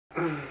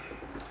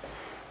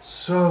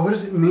So, what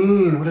does it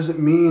mean? What does it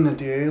mean that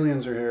the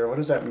aliens are here? What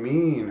does that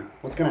mean?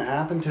 What's going to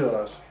happen to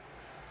us?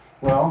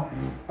 Well,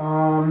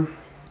 um,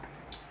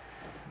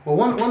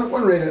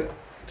 one way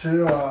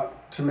to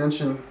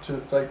mention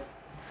to like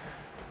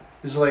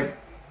is like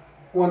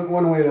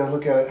one way to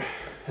look at it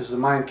is the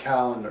Mayan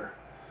calendar.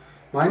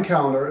 Mayan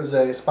calendar is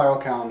a spiral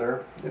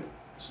calendar. It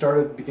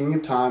started at the beginning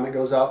of time. It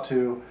goes out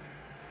to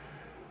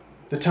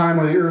the time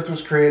where the Earth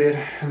was created,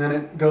 and then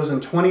it goes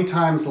in 20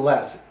 times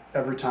less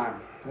every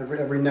time.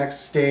 Every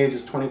next stage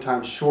is 20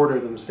 times shorter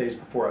than the stage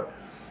before it.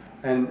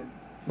 And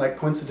like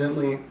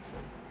coincidentally,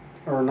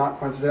 or not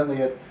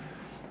coincidentally,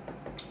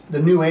 the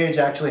New Age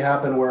actually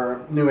happened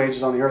where New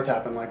Ages on the Earth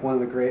happened. Like one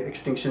of the great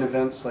extinction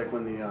events, like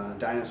when the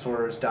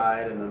dinosaurs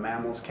died and the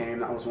mammals came,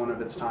 that was one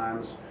of its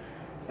times.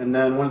 And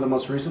then one of the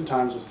most recent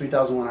times was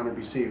 3100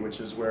 BC,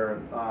 which is where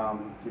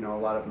a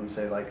lot of them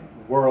say like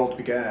world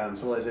began,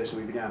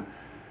 civilization began.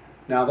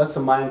 Now that's the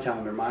Mayan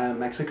calendar, Mayan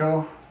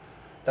Mexico.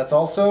 That's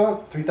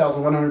also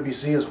 3100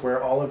 BC is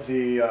where all of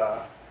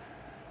the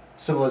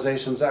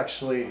civilizations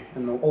actually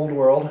in the old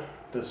world,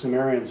 the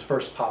Sumerians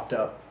first popped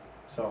up.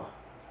 So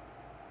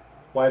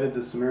why did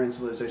the Sumerian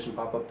civilization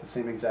pop up the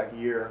same exact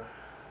year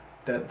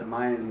that the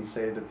Mayans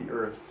say that the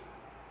Earth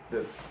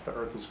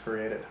was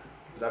created?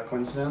 Is that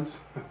coincidence?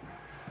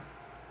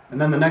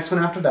 And then the next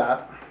one after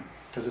that,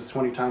 because it's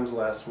 20 times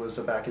less, was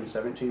back in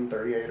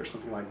 1738 or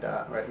something like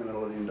that, right in the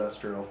middle of the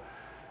industrial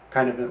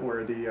kind of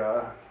where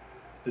the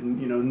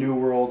new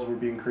worlds were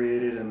being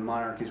created and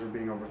monarchies were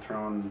being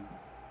overthrown.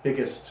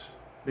 Biggest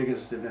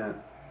event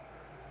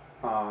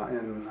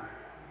in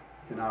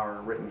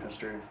our written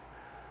history,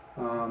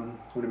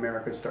 when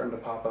America is starting to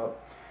pop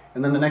up.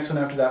 And then the next one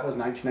after that was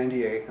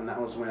 1998, and that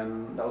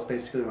was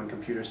basically when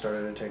computers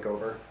started to take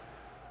over.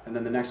 And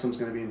then the next one's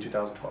going to be in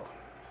 2012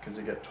 because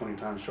they get 20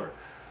 times short.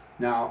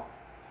 Now,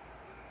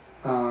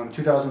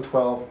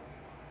 2012,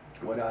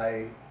 what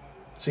I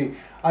see,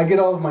 I get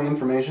all of my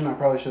information. I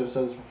probably should have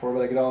said this before,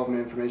 but I get all of my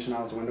information.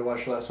 I was a window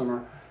washer last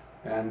summer,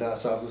 and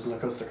so I was listening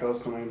to Coast to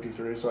Coast on my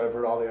MP3. So I've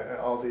heard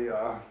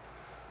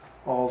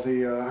all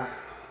the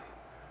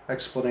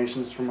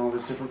explanations from all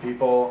these different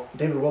people.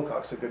 David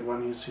Wilcock's a good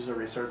one. He's a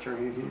researcher.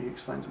 He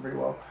explains it pretty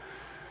well.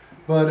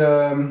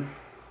 But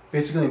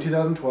basically, in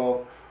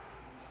 2012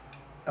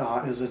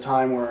 is a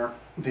time where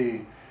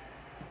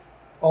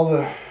all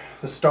the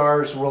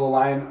stars will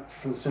align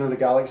from the center of the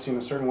galaxy in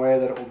a certain way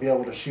that it will be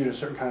able to shoot a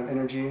certain kind of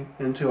energy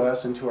into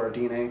us, into our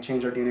DNA,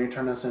 change our DNA,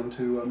 turn us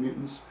into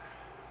mutants,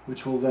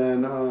 which will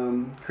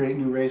then create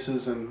new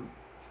races and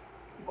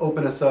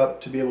open us up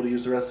to be able to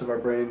use the rest of our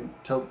brain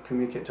to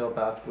communicate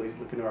telepathically,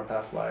 look into our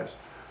past lives,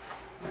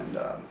 and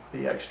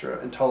be extra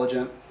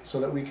intelligent so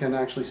that we can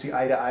actually see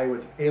eye to eye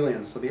with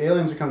aliens. So the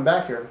aliens are coming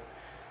back here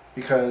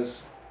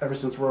because ever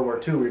since World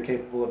War II, we were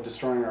capable of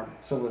destroying our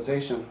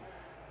civilization.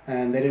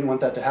 And they didn't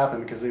want that to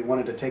happen because they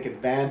wanted to take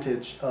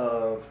advantage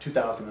of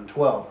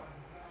 2012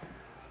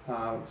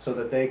 so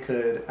that they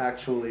could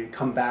actually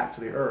come back to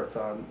the Earth.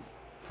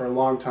 For a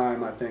long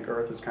time, I think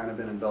Earth has kind of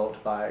been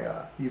enveloped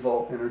by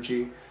evil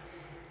energy.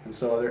 And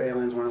so other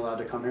aliens weren't allowed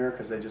to come here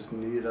because they just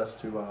needed us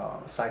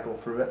to cycle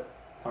through it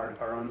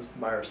our own,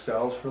 by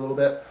ourselves for a little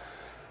bit.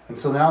 And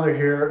so now they're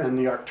here, and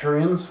the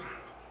Arcturians,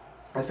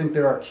 I think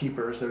they're our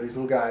keepers. They're these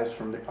little guys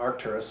from the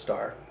Arcturus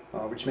star,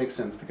 which makes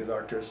sense because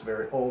Arcturus is a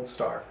very old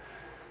star.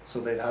 So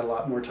they've had a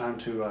lot more time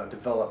to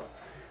develop.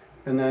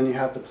 And then you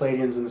have the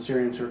Pleiadians and the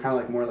Sirians, who are kind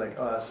of like more like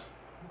us.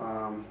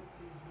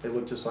 They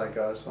look just like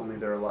us, only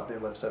they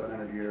live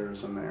 700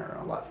 years, and they're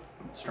a lot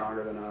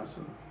stronger than us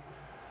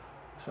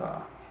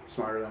and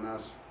smarter than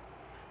us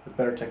with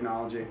better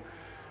technology.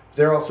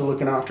 They're also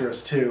looking after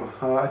us too.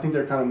 I think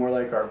they're kind of more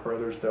like our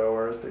brothers though,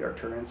 whereas the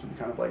Arcturians would be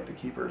kind of like the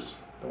keepers,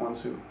 the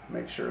ones who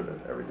make sure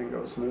that everything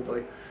goes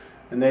smoothly.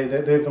 And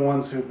they're the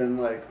ones who've been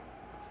like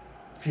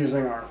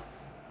fusing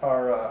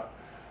our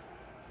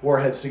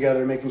warheads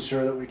together, making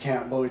sure that we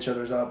can't blow each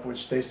other's up,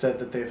 which they said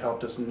that they've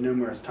helped us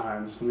numerous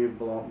times. We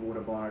would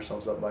have blown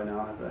ourselves up by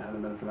now if it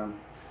hadn't been for them.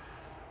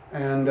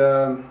 And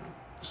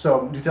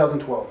so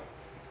 2012,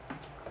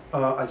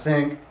 I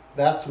think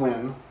that's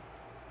when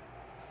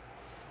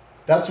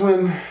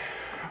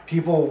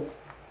people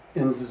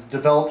in these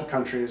developed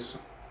countries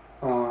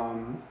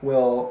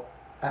will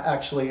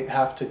actually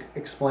have to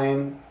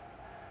explain.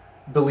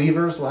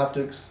 Believers will have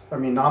to,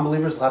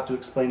 non-believers will have to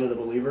explain to the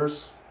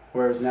believers.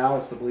 Whereas now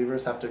it's the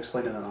believers have to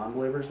explain to the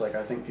non-believers. Like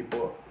I think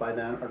people by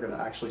then are going to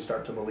actually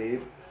start to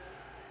believe.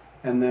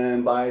 And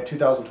then by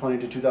 2020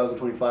 to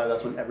 2025,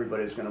 that's when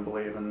everybody's going to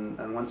believe.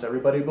 And once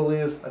everybody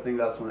believes, I think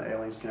that's when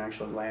aliens can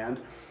actually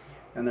land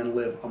and then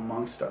live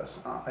amongst us.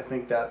 I don't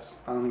think that's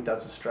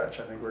a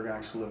stretch. I think we're going to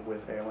actually live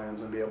with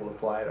aliens and be able to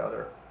fly to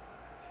other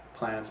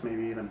planets,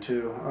 maybe even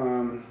two.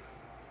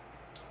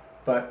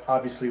 But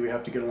obviously we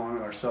have to get along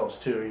with ourselves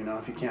too.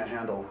 If you can't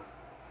handle,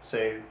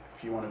 say,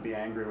 if you want to be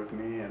angry with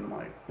me and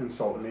like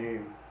insult me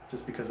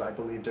just because I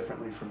believe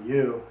differently from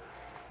you,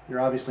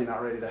 you're obviously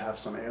not ready to have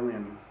some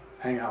alien,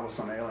 hang out with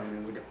some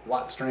alien who's a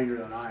lot stranger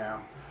than I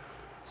am.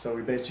 So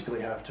we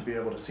basically have to be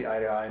able to see eye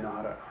to eye, know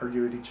how to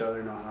argue with each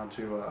other, know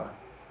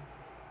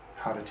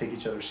how to take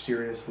each other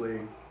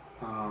seriously,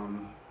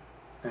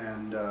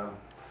 and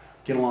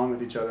get along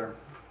with each other.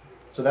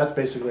 So that's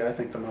basically, I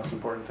think, the most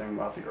important thing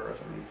about the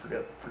Earth. I mean,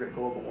 forget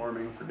global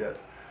warming,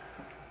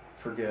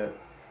 forget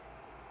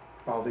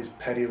all these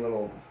petty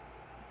little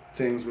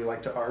things we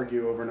like to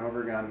argue over and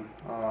over again.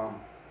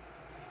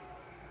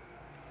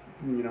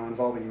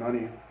 Involving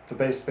money.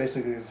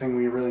 Basically, the thing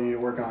we really need to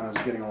work on is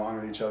getting along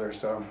with each other.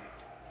 So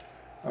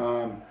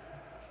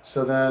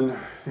then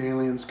the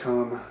aliens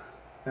come,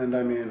 and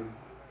I mean,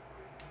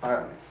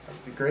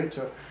 it'd be great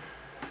to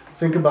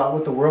think about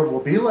what the world will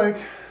be like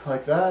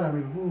that. I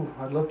mean,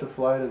 I'd love to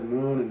fly to the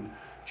moon and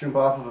jump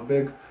off of a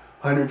big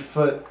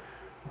 100-foot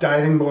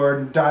diving board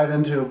and dive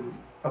into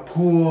a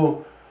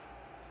pool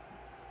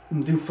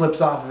and do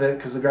flips off of it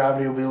because the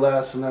gravity will be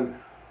less, and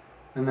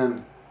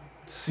then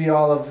see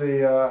all of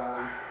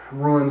the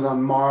ruins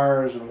on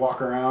Mars and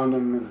walk around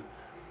them,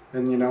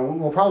 and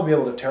we'll probably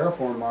be able to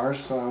terraform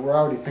Mars. We're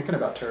already thinking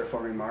about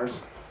terraforming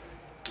Mars.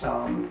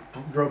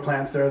 Grow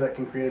plants there that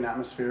can create an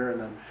atmosphere, and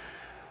then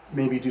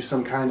maybe do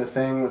some kind of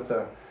thing with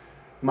the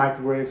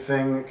microwave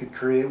thing that could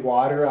create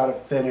water out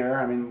of thin air.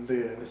 I mean,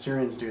 the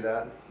Syrians do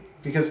that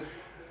because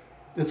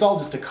it's all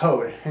just a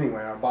code.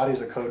 Anyway, our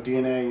body's a code.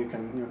 DNA, you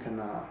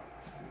can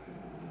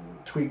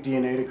tweak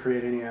DNA to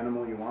create any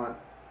animal you want.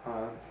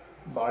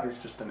 Body's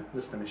just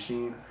a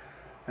machine,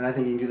 and I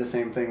think you can do the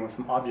same thing with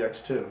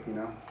objects too.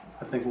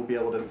 I think we'll be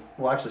able to.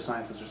 Well, actually,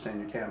 scientists are saying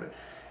you can, but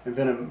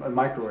invent a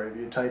microwave.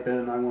 You type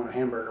in, "I want a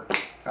hamburger,"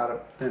 out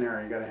of thin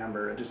air, you got a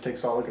hamburger. It just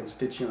takes all the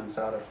constituents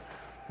out of.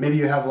 Maybe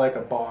you have like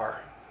a bar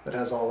that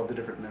has all of the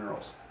different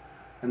minerals,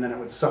 and then it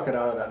would suck it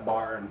out of that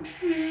bar and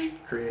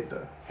create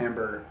the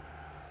hamburger.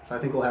 So I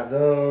think we'll have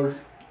those.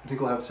 I think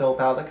we'll have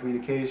telepathic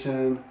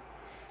communication.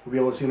 We'll be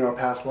able to see in our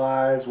past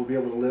lives. We'll be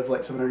able to live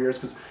like 700 years,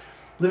 because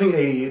living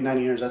 80,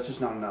 90 years, that's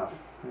just not enough.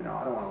 I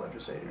don't want to live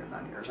just 80 or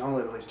 90 years. I want to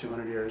live at least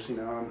 200 years, And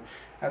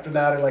after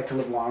that, I'd like to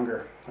live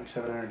longer, like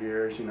 700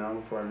 years,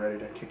 before I'm ready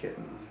to kick it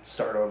and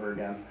start over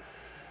again.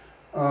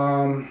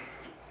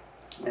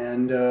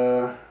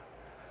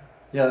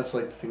 Yeah, that's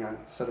like the thing I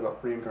said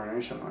about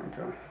reincarnation.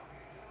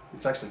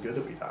 It's actually good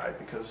that we die,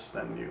 because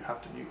then you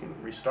can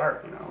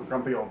restart.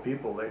 Grumpy old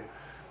people,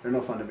 they're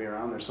no fun to be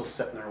around. They're so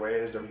set in their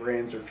ways. Their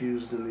brains are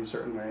fused in these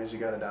certain ways. You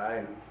got to die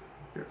and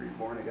get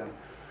reborn again.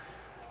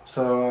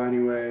 So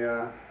anyway,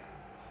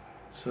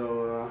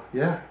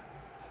 yeah,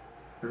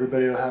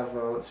 everybody will have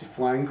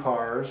flying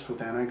cars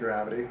with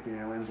anti-gravity. The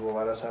aliens will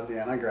let us have the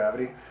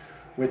anti-gravity,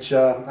 which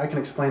I can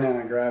explain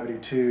anti-gravity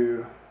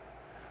too.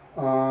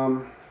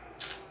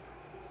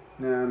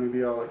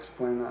 Maybe I'll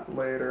explain that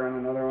later on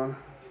another one.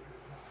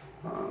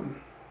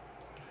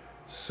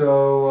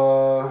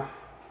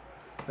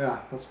 Yeah,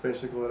 that's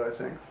basically what I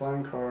think.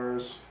 Flying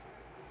cars,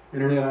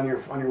 internet on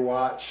your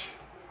watch,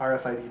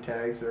 RFID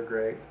tags, they're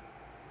great.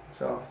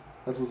 So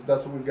that's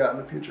what we've got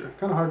in the future.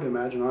 Kind of hard to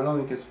imagine. I don't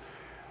think it's.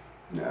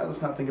 Yeah,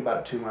 let's not think about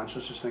it too much.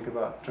 Let's just think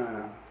about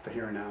the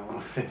here and now a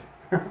little bit.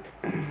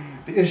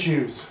 The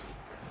issues.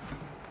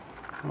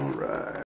 All right.